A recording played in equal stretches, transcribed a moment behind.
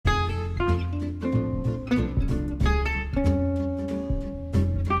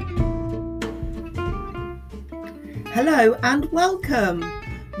Hello and welcome.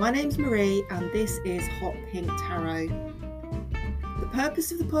 My name's Marie and this is Hot Pink Tarot. The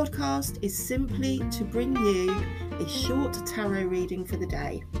purpose of the podcast is simply to bring you a short tarot reading for the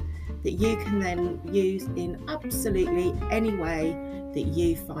day that you can then use in absolutely any way that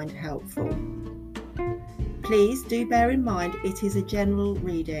you find helpful. Please do bear in mind it is a general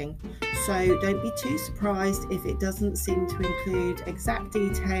reading, so don't be too surprised if it doesn't seem to include exact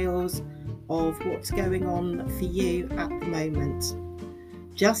details of what's going on for you at the moment.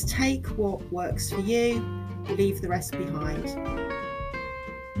 Just take what works for you, leave the rest behind.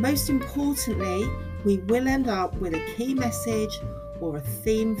 Most importantly, we will end up with a key message or a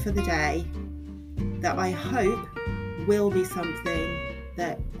theme for the day that I hope will be something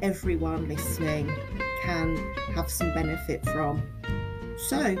that everyone listening can have some benefit from.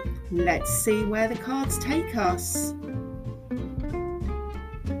 So let's see where the cards take us.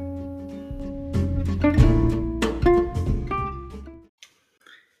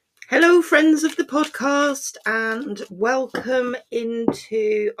 Hello friends of the podcast and welcome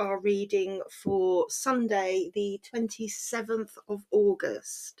into our reading for Sunday the 27th of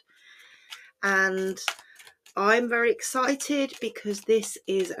August. And I'm very excited because this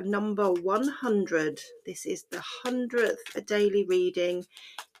is number 100. This is the 100th daily reading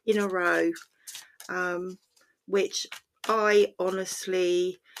in a row, which I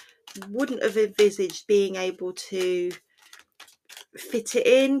honestly wouldn't have envisaged being able to fit it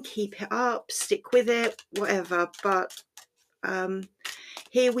in, keep it up, stick with it, whatever. But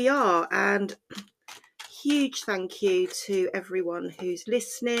here we are, and huge thank you to everyone who's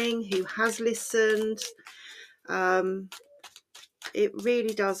listening, who has listened. It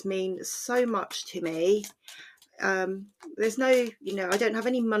really does mean so much to me. There's no, I don't have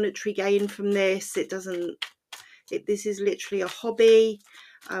any monetary gain from this. This is literally a hobby,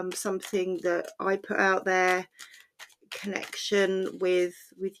 something that I put out there, connection with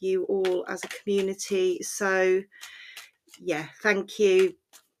you all as a community. So yeah, thank you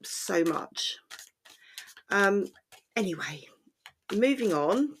so much. Anyway, moving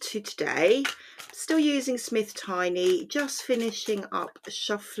on to today, still using Smith Tiny, just finishing up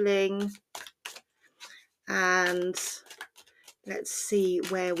shuffling, and let's see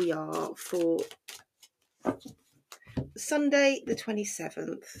where we are for Sunday the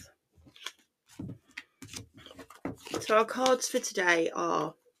 27th. So our cards for today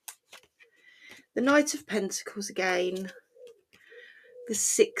are the Knight of Pentacles again, the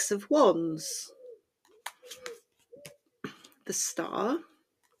Six of Wands, the Star,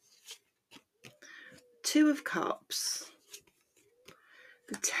 Two of Cups,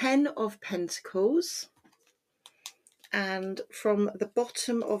 the Ten of Pentacles, and from the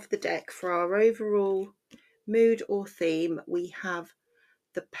bottom of the deck for our overall mood or theme, we have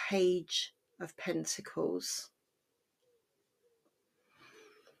the Page of Pentacles.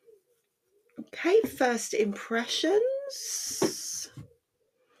 Okay, first impressions.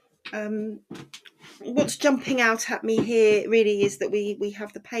 What's jumping out at me here really is that we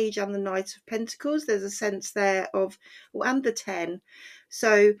have the Page and the Knight of Pentacles. There's a sense there of, and the 10.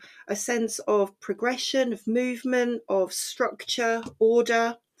 So a sense of progression, of movement, of structure,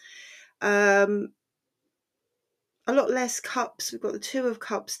 order. A lot less cups. We've got the Two of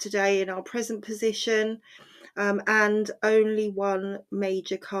Cups today in our present position, and only one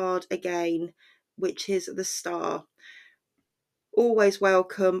major card again, which is the Star. Always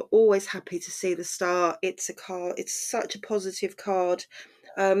welcome, always happy to see the Star. It's a card, it's such a positive card,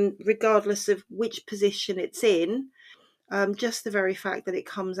 regardless of which position it's in. Just the very fact that it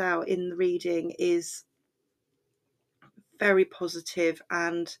comes out in the reading is very positive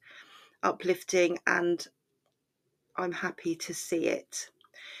and uplifting, and I'm happy to see it.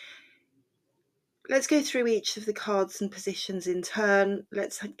 Let's go through each of the cards and positions in turn.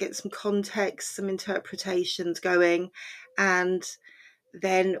 Let's get some context, some interpretations going, and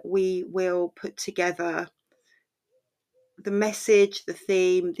then we will put together the message, the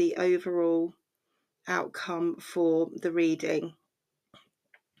theme, the overall outcome for the reading.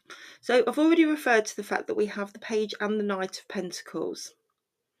 So I've already referred to the fact that we have the Page and the Knight of Pentacles.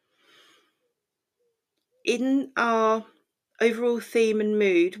 In our overall theme and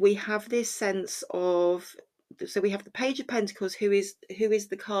mood, we have this sense of, so we have the Page of Pentacles, who is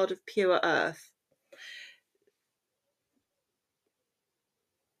the card of pure earth.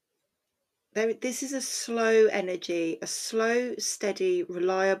 This is a slow energy, a slow, steady,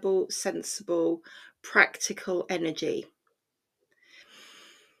 reliable, sensible, practical energy.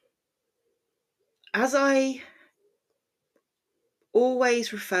 As I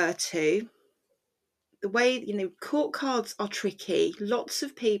always refer to, the way, court cards are tricky. Lots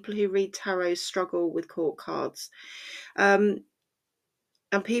of people who read tarot struggle with court cards. And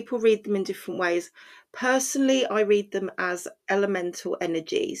people read them in different ways. Personally, I read them as elemental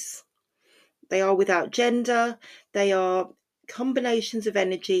energies. They are without gender. They are combinations of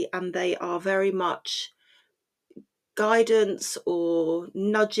energy, and they are very much guidance or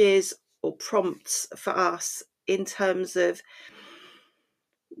nudges or prompts for us in terms of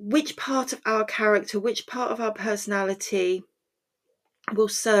which part of our character, which part of our personality will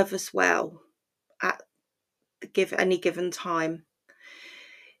serve us well at any given time.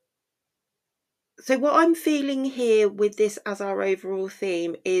 So what I'm feeling here with this as our overall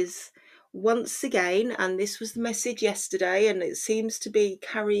theme is, once again, and this was the message yesterday and it seems to be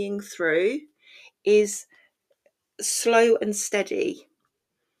carrying through, is slow and steady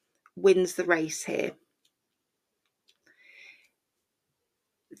wins the race here.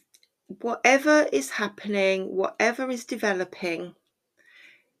 Whatever is happening, whatever is developing,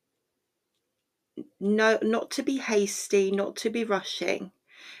 no, not to be hasty, not to be rushing.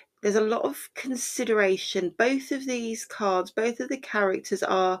 There's a lot of consideration. Both of these cards, both of the characters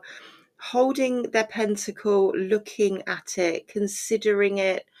are holding their pentacle, looking at it, considering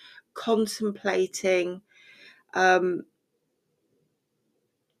it, contemplating,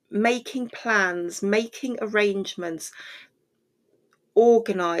 making plans, making arrangements,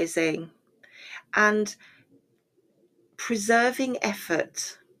 organizing, and preserving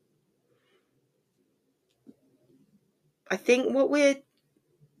effort. I think what we're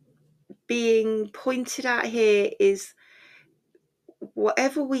being pointed at here is,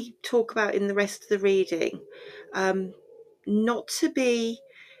 whatever we talk about in the rest of the reading, not to be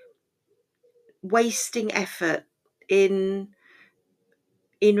wasting effort in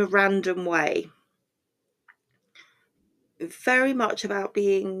a random way. Very much about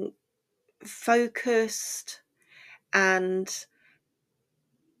being focused and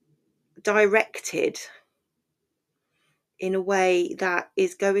directed in a way that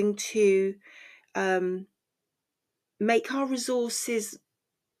is going to make our resources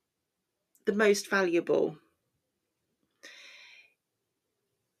the most valuable.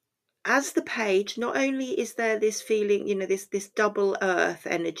 As the page, not only is there this feeling, this double earth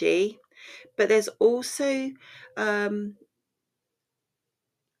energy, but there's also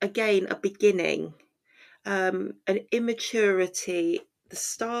again a beginning, an immaturity, the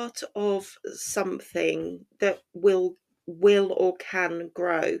start of something that will or can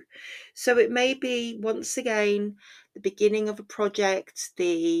grow. So it may be, once again, the beginning of a project,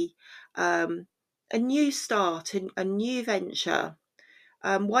 a new start, a new venture,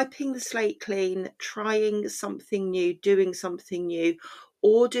 wiping the slate clean, trying something new, doing something new,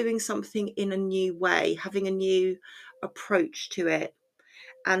 or doing something in a new way, having a new approach to it.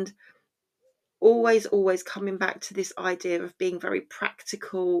 And always coming back to this idea of being very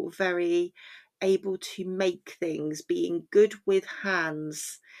practical, very able to make things, being good with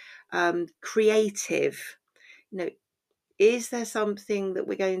hands, creative. Is there something that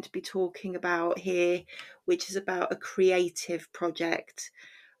we're going to be talking about here which is about a creative project,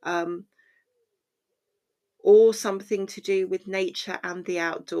 or something to do with nature and the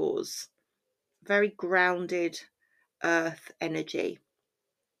outdoors? Very grounded earth energy.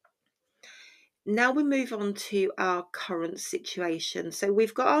 Now we move on to our current situation. So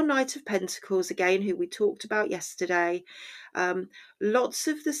we've got our Knight of Pentacles again, who we talked about yesterday. Lots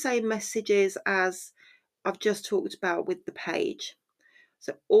of the same messages as I've just talked about with the page.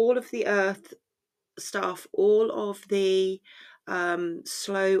 So all of the earth stuff, all of the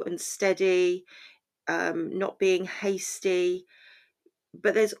slow and steady, not being hasty,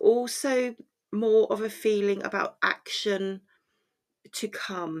 but there's also more of a feeling about action to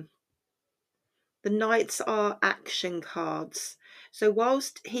come. The Knights are action cards. So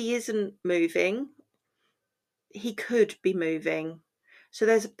whilst he isn't moving, he could be moving. So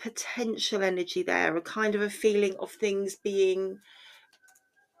there's a potential energy there, a kind of a feeling of things being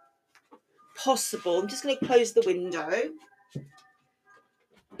possible. I'm just going to close the window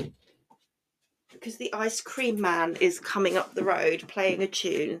because the ice cream man is coming up the road playing a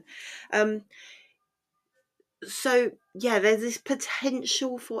tune. So yeah, there's this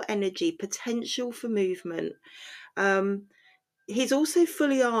potential for energy, potential for movement. He's also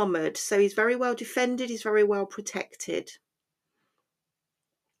fully armoured, so he's very well defended, he's very well protected.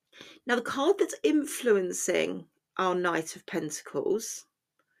 Now, the card that's influencing our Knight of Pentacles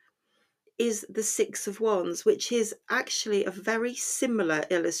is the Six of Wands, which is actually a very similar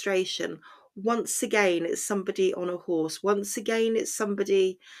illustration. Once again, it's somebody on a horse. Once again, it's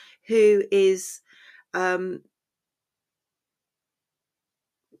somebody who is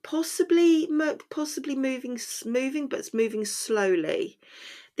possibly moving, but it's moving slowly.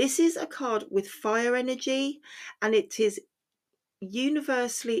 This is a card with fire energy, and it is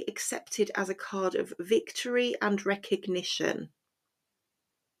universally accepted as a card of victory and recognition.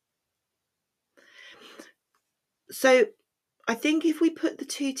 So I think if we put the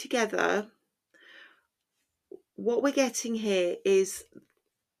two together, what we're getting here is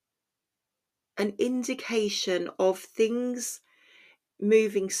an indication of things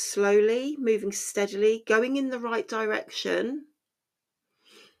moving slowly, moving steadily, going in the right direction.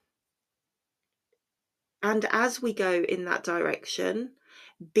 And as we go in that direction,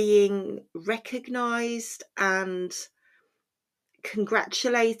 being recognized and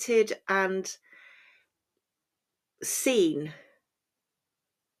congratulated and seen,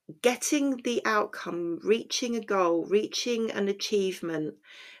 getting the outcome, reaching a goal, reaching an achievement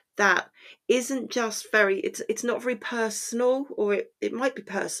that isn't just it's not very personal, or it might be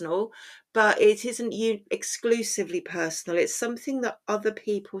personal, but it isn't exclusively personal. It's something that other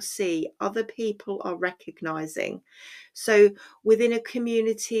people see, other people are recognizing. So within a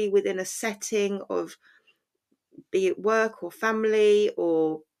community, within a setting of, be it work or family,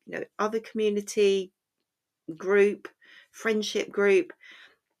 or other community group, friendship group,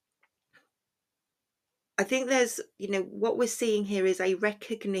 I think there's, what we're seeing here is a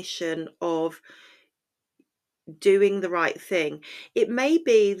recognition of doing the right thing. It may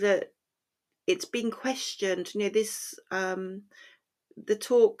be that it's been questioned, this the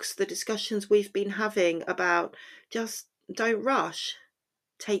talks, the discussions we've been having about just don't rush,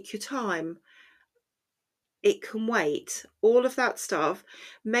 take your time, it can wait, all of that stuff.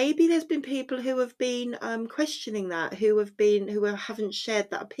 Maybe there's been people who have been questioning that, who haven't shared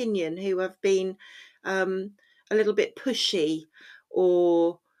that opinion, who have been a little bit pushy,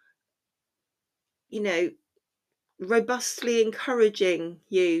 or robustly encouraging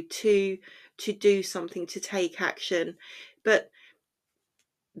you to do something, to take action. But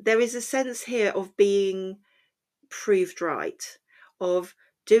there is a sense here of being proved right, of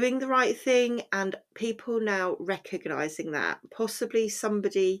doing the right thing, and people now recognizing that, possibly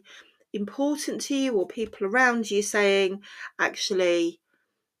somebody important to you or people around you saying, actually,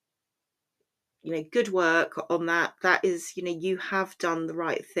 good work on that. That is, you have done the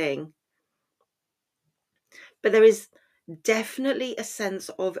right thing. But there is definitely a sense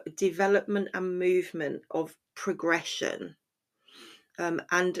of development and movement, of progression,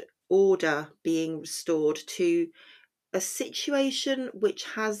 and order being restored to a situation which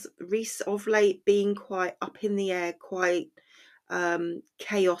has of late been quite up in the air, quite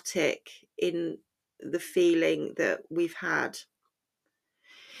chaotic in the feeling that we've had.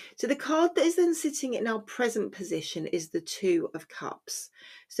 So the card that is then sitting in our present position is the Two of Cups.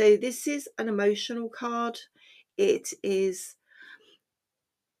 So this is an emotional card. It is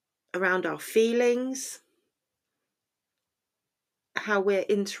around our feelings, how we're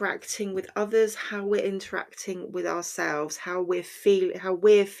interacting with others, how we're interacting with ourselves, how we're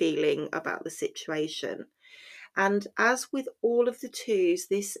feeling about the situation. And as with all of the twos,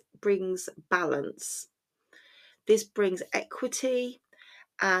 this brings balance. This brings equity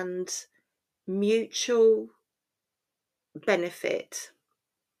and mutual benefit.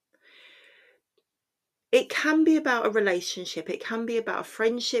 It can be about a relationship, it can be about a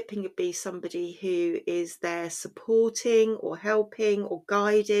friendship, and it could be somebody who is there supporting or helping or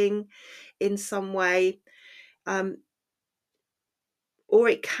guiding in some way. Or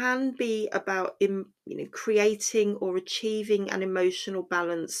it can be about creating or achieving an emotional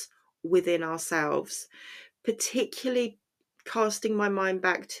balance within ourselves, particularly casting my mind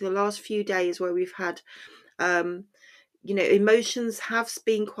back to the last few days where we've had emotions have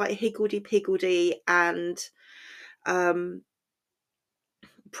been quite higgledy-piggledy and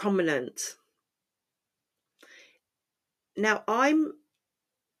prominent. Now, I'm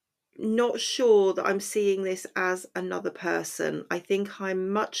not sure that I'm seeing this as another person. I think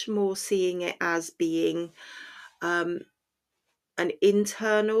I'm much more seeing it as being an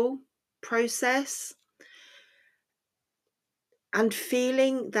internal process, and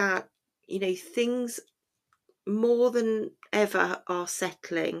feeling that things more than ever are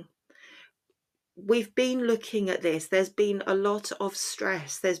settling. We've been looking at this. There's been a lot of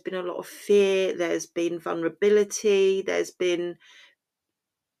stress. There's been a lot of fear. There's been vulnerability. There's been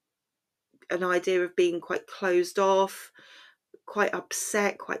an idea of being quite closed off, quite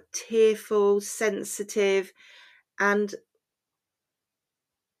upset, quite tearful, sensitive, and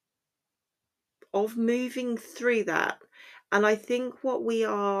of moving through that. And I think what we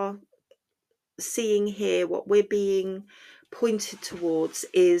are seeing here, what we're being pointed towards,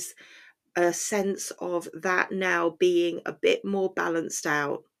 is a sense of that now being a bit more balanced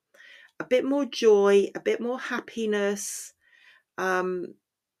out, a bit more joy, a bit more happiness, and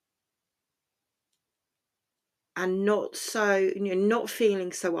not so, not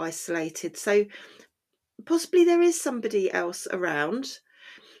feeling so isolated. So possibly there is somebody else around.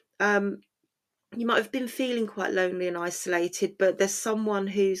 You might have been feeling quite lonely and isolated, but there's someone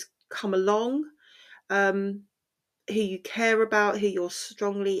who's come along, um, who you care about, who you're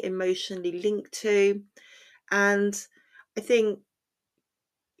strongly emotionally linked to. And I think,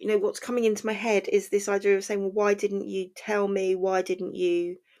 what's coming into my head is this idea of saying, well, why didn't you tell me? Why didn't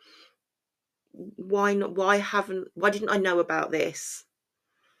you? Why not? Why didn't I know about this?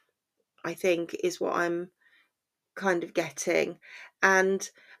 I think is what I'm kind of getting. And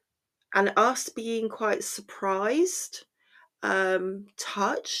us being quite surprised,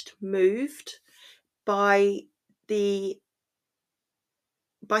 touched, moved by the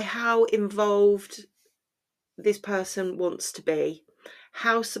by how involved this person wants to be,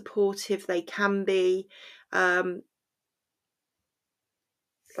 how supportive they can be. I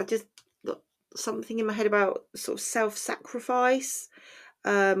just got something in my head about sort of self-sacrifice,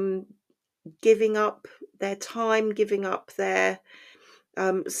 giving up their time, giving up their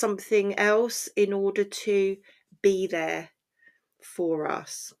something else in order to be there for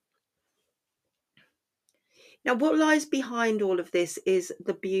us. Now, what lies behind all of this is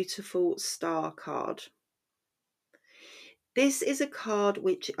the beautiful star card. This is a card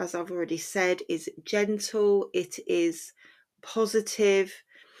which, as I've already said, is gentle, it is positive,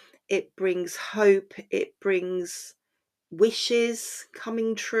 it brings hope, it brings wishes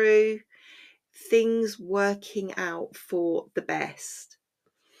coming true, things working out for the best.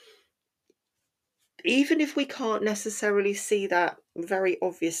 Even if we can't necessarily see that very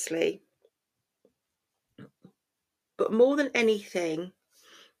obviously, but more than anything,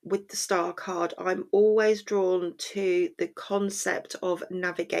 with the star card, I'm always drawn to the concept of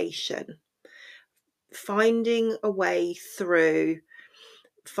navigation, finding a way through,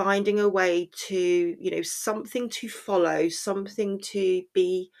 finding a way to, something to follow, something to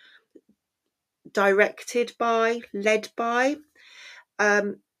be directed by, led by.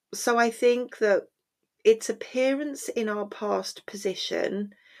 So I think that its appearance in our past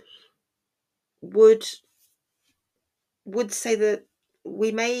position would say that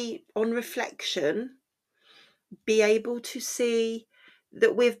we may, on reflection, be able to see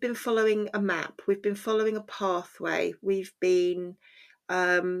that we've been following a map, we've been following a pathway, we've been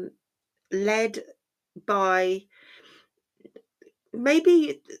led by,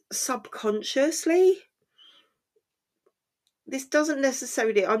 maybe subconsciously. This doesn't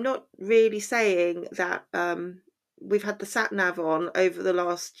necessarily, I'm not really saying that we've had the sat nav on over the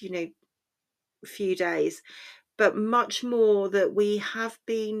last few days, but much more that we have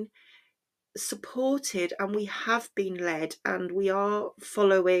been supported and we have been led and we are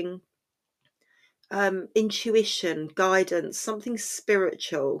following intuition, guidance, something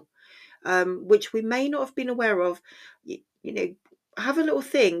spiritual, which we may not have been aware of. Have a little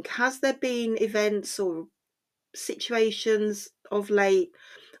think. Has there been events or situations of late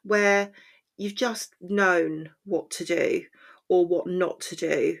where you've just known what to do or what not to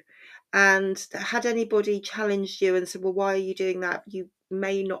do? And had anybody challenged you and said, well, why are you doing that? You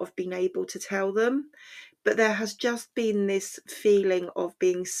may not have been able to tell them, but there has just been this feeling of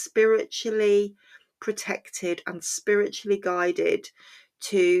being spiritually protected and spiritually guided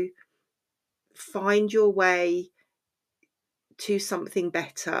to find your way to something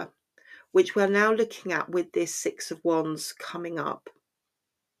better, which we're now looking at with this Six of Wands coming up.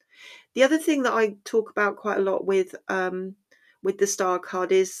 The other thing that I talk about quite a lot with the star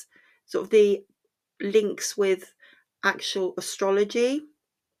card is sort of the links with actual astrology,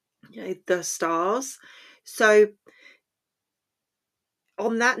 the stars. So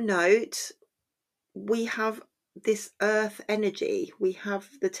on that note, we have this earth energy, we have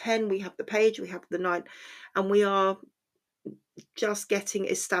the 10, we have the page, we have the 9, and we are just getting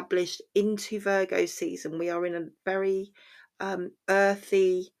established into Virgo season. We are in a very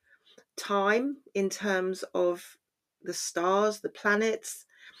earthy time in terms of the stars, the planets,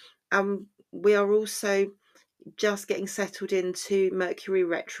 and we are also just getting settled into Mercury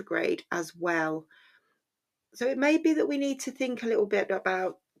retrograde as well. So it may be that we need to think a little bit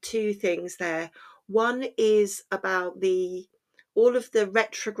about two things there. One is about all of the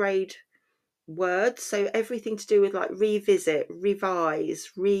retrograde words, so everything to do with like revisit,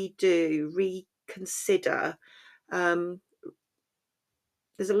 revise, redo, reconsider. There's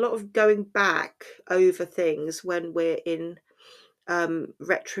a lot of going back over things when we're in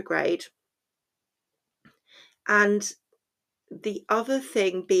retrograde. And the other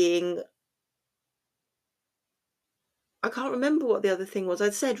thing being I can't remember what the other thing was.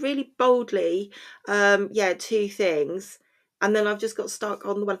 I'd said really boldly, yeah, two things, and then I've just got stuck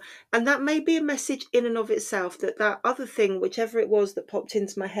on the one. And that may be a message in and of itself, that that other thing, whichever it was that popped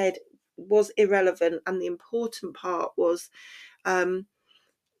into my head, was irrelevant, and the important part was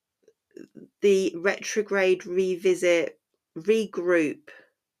the retrograde, revisit, regroup,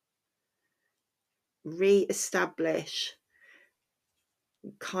 re-establish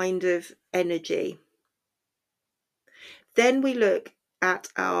kind of energy. Then we look at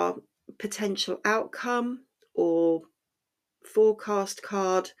our potential outcome or forecast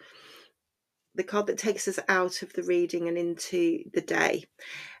card, the card that takes us out of the reading and into the day.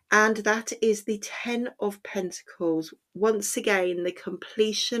 And that is the Ten of Pentacles. Once again, the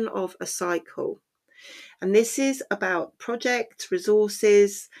completion of a cycle. And this is about projects,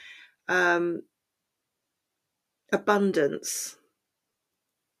 resources, abundance.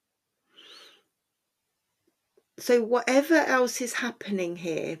 So whatever else is happening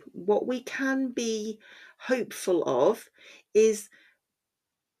here, what we can be hopeful of is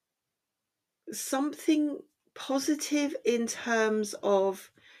something positive in terms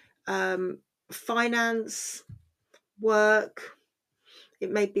of finance, work.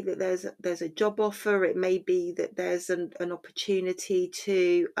 It may be that there's a job offer. It may be that there's an opportunity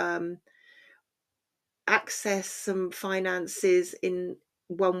to access some finances in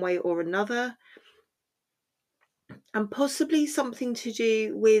one way or another, and possibly something to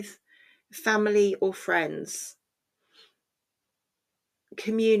do with family or friends,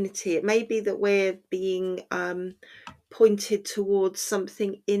 community. It may be that we're being pointed towards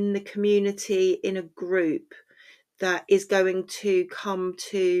something in the community, in a group, that is going to come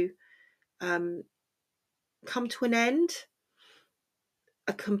to an end,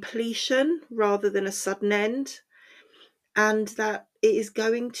 a completion rather than a sudden end, and that it is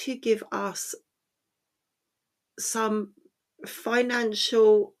going to give us some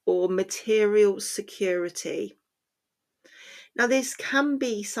financial or material security. Now, this can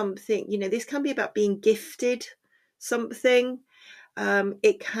be something, this can be about being gifted something.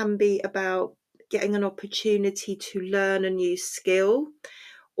 It can be about getting an opportunity to learn a new skill,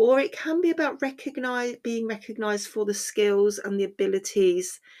 or it can be about being recognized for the skills and the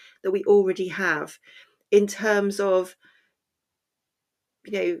abilities that we already have, in terms of,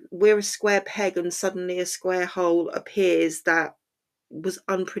 we're a square peg and suddenly a square hole appears that was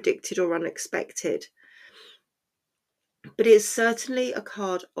unpredicted or unexpected. But it's certainly a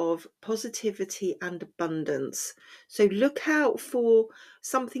card of positivity and abundance. So look out for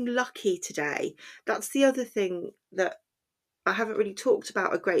something lucky today. That's the other thing that I haven't really talked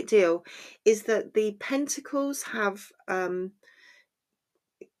about a great deal, is that the pentacles have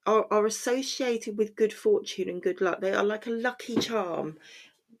are associated with good fortune and good luck. They are like a lucky charm.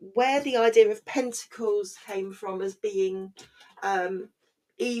 Where the idea of pentacles came from as being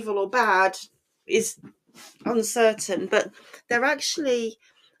evil or bad is uncertain, but they're actually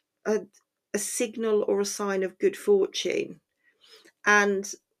a signal or a sign of good fortune.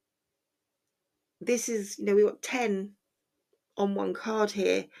 And this is, we've got 10 on one card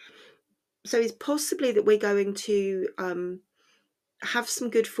here. So it's possibly that we're going to have some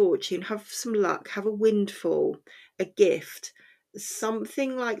good fortune, have some luck, have a windfall, a gift,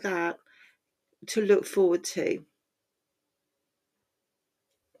 something like that to look forward to,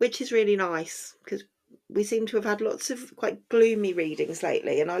 which is really nice, because we seem to have had lots of quite gloomy readings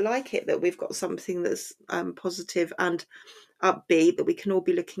lately, and I like it that we've got something that's positive and upbeat that we can all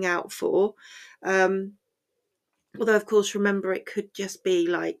be looking out for. Although, of course, remember, it could just be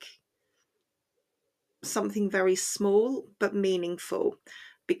like something very small but meaningful,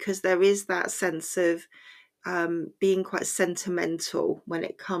 because there is that sense of being quite sentimental when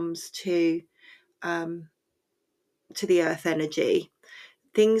it comes to the earth energy.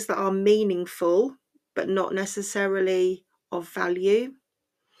 Things that are meaningful but not necessarily of value.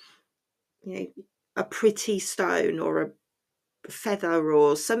 A pretty stone or a feather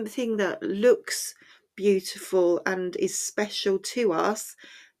or something that looks beautiful and is special to us,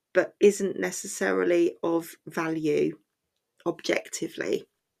 but isn't necessarily of value objectively.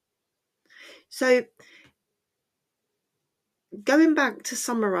 So, going back to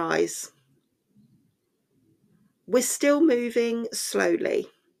summarize, we're still moving slowly,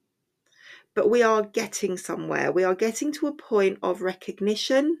 but we are getting somewhere. We are getting to a point of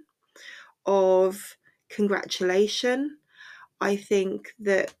recognition, of congratulation. I think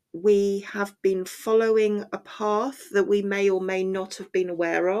that we have been following a path that we may or may not have been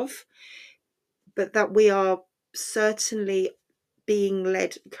aware of, but that we are certainly being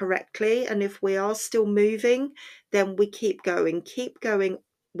led correctly. And if we are still moving, then we keep going.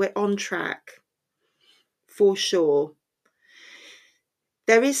 We're on track for sure.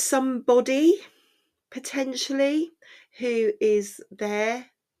 There is somebody potentially who is there,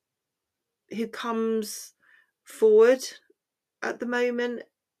 who comes forward at the moment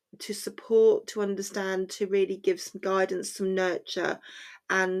to support, to understand, to really give some guidance, some nurture,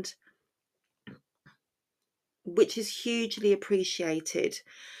 and which is hugely appreciated.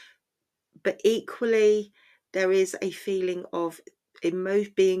 But equally, there is a feeling of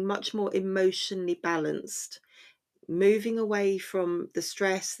being much more emotionally balanced, moving away from the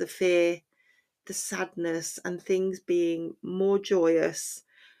stress, the fear, the sadness, and things being more joyous,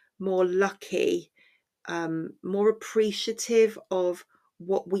 more lucky, more appreciative of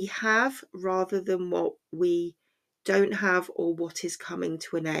what we have rather than what we don't have or what is coming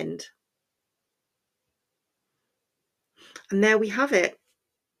to an end. And there we have it.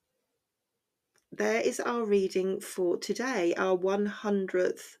 There is our reading for today, our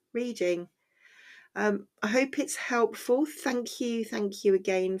 100th reading. I hope it's helpful. Thank you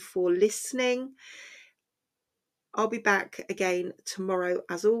again for listening. I'll be back again tomorrow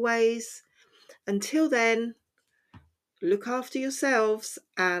as always. Until then, look after yourselves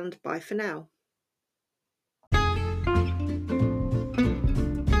and bye for now.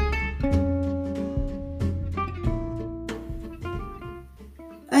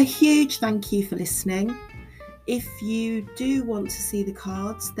 A huge thank you for listening. If you do want to see the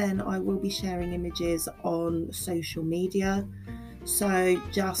cards, then I will be sharing images on social media. So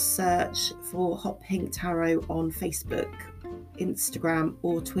just search for Hot Pink Tarot on Facebook, Instagram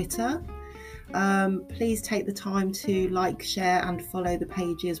or Twitter. Please take the time to like, share and follow the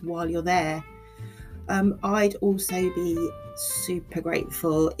pages while you're there. I'd also be super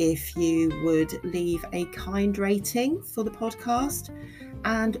grateful if you would leave a kind rating for the podcast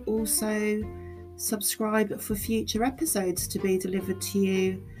and also subscribe for future episodes to be delivered to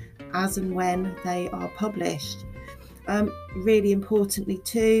you as and when they are published. Really importantly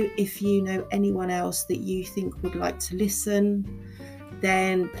too, if you know anyone else that you think would like to listen,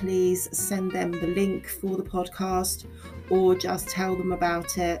 then please send them the link for the podcast or just tell them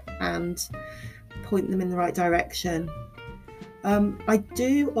about it and point them in the right direction. I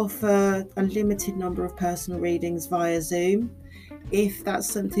do offer a limited number of personal readings via Zoom. If that's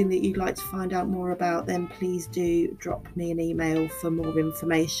something that you'd like to find out more about, then please do drop me an email for more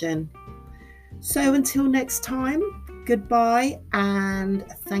information. So until next time, goodbye and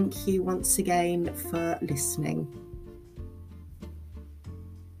thank you once again for listening.